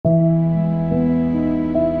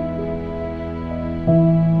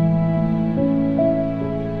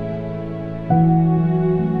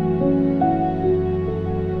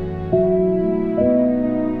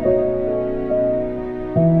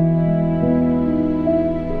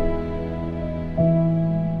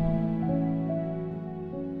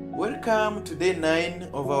Welcome to day 9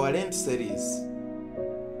 of our Lent series.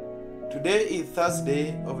 Today is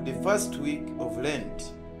Thursday of the first week of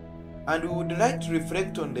Lent, and we would like to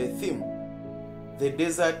reflect on the theme, the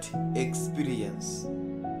desert experience.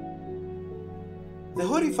 The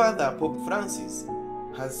Holy Father, Pope Francis,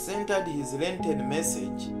 has centered his Lenten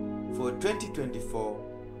message for 2024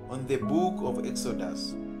 on the book of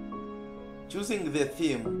Exodus, choosing the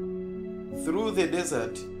theme, Through the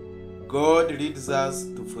Desert, God leads us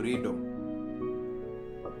to freedom.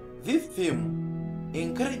 This theme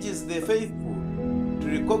encourages the faithful to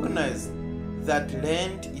recognize that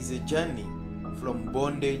Lent is a journey from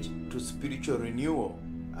bondage to spiritual renewal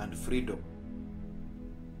and freedom.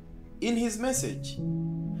 In his message,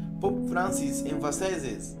 Pope Francis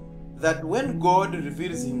emphasizes that when God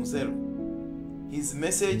reveals himself, his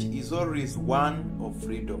message is always one of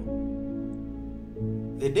freedom.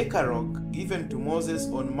 The Decalogue given to Moses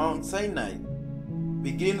on Mount Sinai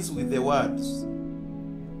begins with the words,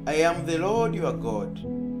 I am the Lord your God,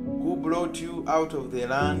 who brought you out of the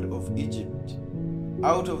land of Egypt,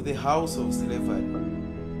 out of the house of slavery.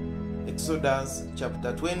 Exodus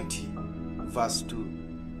chapter 20, verse 2.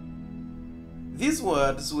 These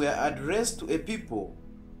words were addressed to a people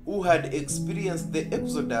who had experienced the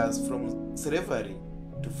exodus from slavery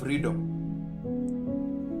to freedom.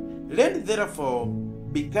 Lent, therefore,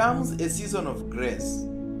 becomes a season of grace,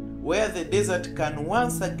 where the desert can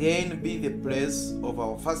once again be the place of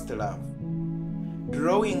our first love,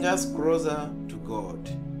 drawing us closer to God.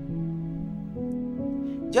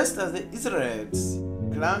 Just as the Israelites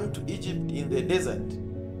clung to Egypt in the desert,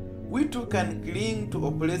 we too can cling to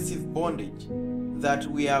oppressive bondage that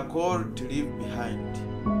we are called to leave behind.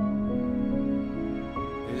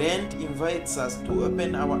 Lent invites us to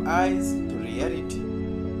open our eyes to reality,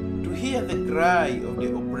 to hear the cry of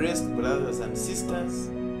the oppressed brothers and sisters,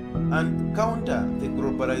 and counter the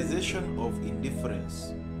globalization of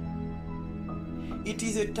indifference. It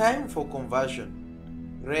is a time for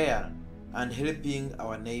conversion, prayer, and helping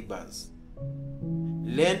our neighbors.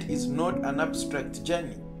 Lent is not an abstract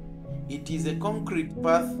journey. It is a concrete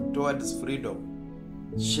path towards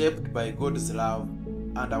freedom, shaped by God's love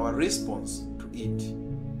and our response to it.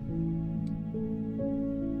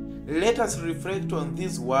 Let us reflect on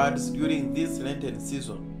these words during this Lenten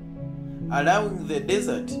season, allowing the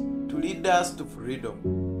desert to lead us to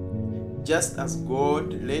freedom, just as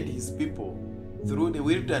God led his people through the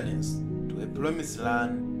wilderness to a promised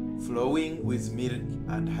land flowing with milk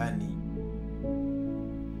and honey.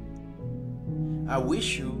 I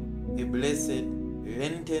wish you a blessed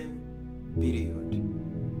Lenten period.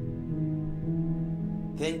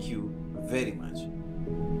 Thank you very much.